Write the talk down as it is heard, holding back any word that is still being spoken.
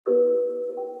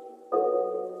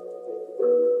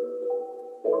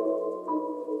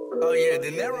Oh yeah,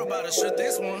 Dinero about to shoot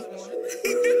this one.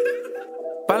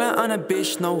 Ballin' on a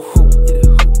bitch, no hoop.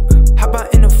 Hop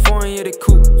out in the foreign, yeah, the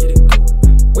coupe.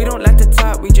 We don't like the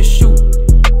top, we just shoot.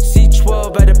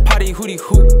 C12 at the party, hootie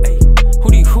hoop.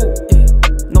 Hootie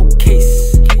hoop, no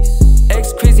case.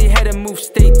 Ex crazy, had to move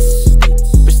states.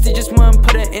 Prestigious one,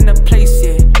 put it in a place,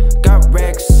 yeah. Got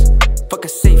racks, fuck a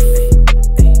safe.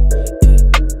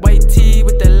 White tee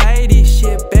with the lighty,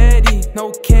 shit baddie.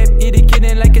 No cap, eat it,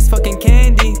 kidding like it's fucking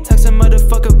candy. Tuck some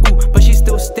motherfucker, ooh, but she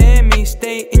still stand me.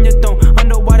 Stay in your throne,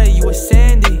 underwater, you a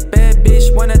sandy. Bad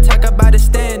bitch, wanna talk about the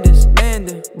standards.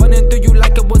 Landing, running through you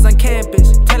like it was on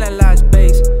campus. Telling lies,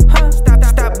 base, huh?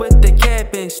 Stop with the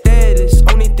capping status.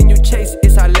 Only thing you chase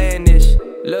is outlandish.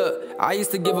 Look, I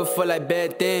used to give a fuck like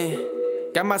bad thing.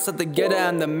 Got myself together,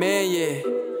 I'm the man, yeah.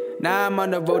 Now I'm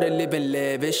on the road and living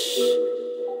lavish.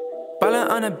 Ballin'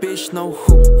 on a bitch, no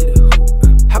hoop.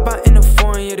 Hop out in the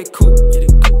foreign, yeah, the coupe.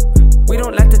 We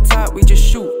don't like the top, we just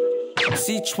shoot.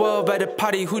 C12 at the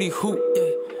party, hootie hoop.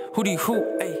 Hootie hoop,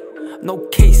 no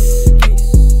case.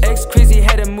 Ex crazy,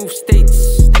 had to move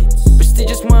states.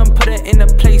 Prestigious one, put it in a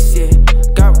place, yeah.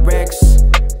 Got racks,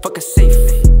 fuck a safe.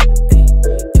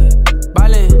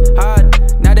 Ballin'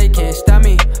 hard, now they can't stop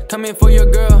me. Coming for your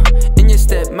girl, in your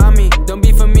step, mommy. Don't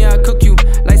be for me, I'll cook you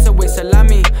like Subway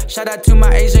salami. Shout out to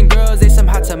my Asian girls, they some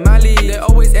hot tamale. They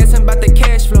always asking about the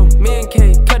cash flow. Me and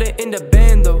K, cut it in the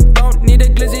band though. Don't need a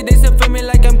glizzy, they still feel me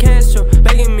like I'm Castro.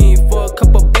 Begging me for a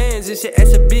couple bands, this shit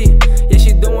S a B. Yeah,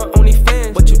 she doing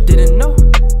OnlyFans, what you didn't know?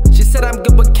 She said I'm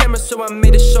good with cameras, so I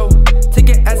made a show. Take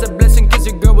it as a blessing, cause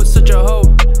your girl was such a hoe.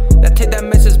 Now take that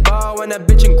message ball and that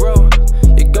bitch and grow.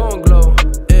 You gon' glow,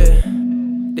 yeah.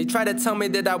 They try to tell me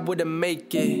that I wouldn't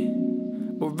make it,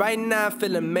 but right now I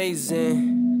feel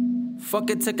amazing. Fuck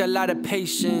it, took a lot of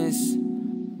patience.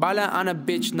 Ballin' on a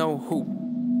bitch, no hoop.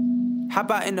 Hop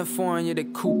out in the foreign, yeah, the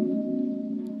coupe.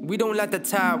 We don't like the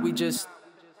top, we just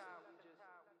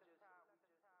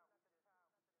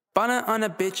ballin' on a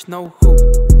bitch, no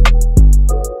hoop.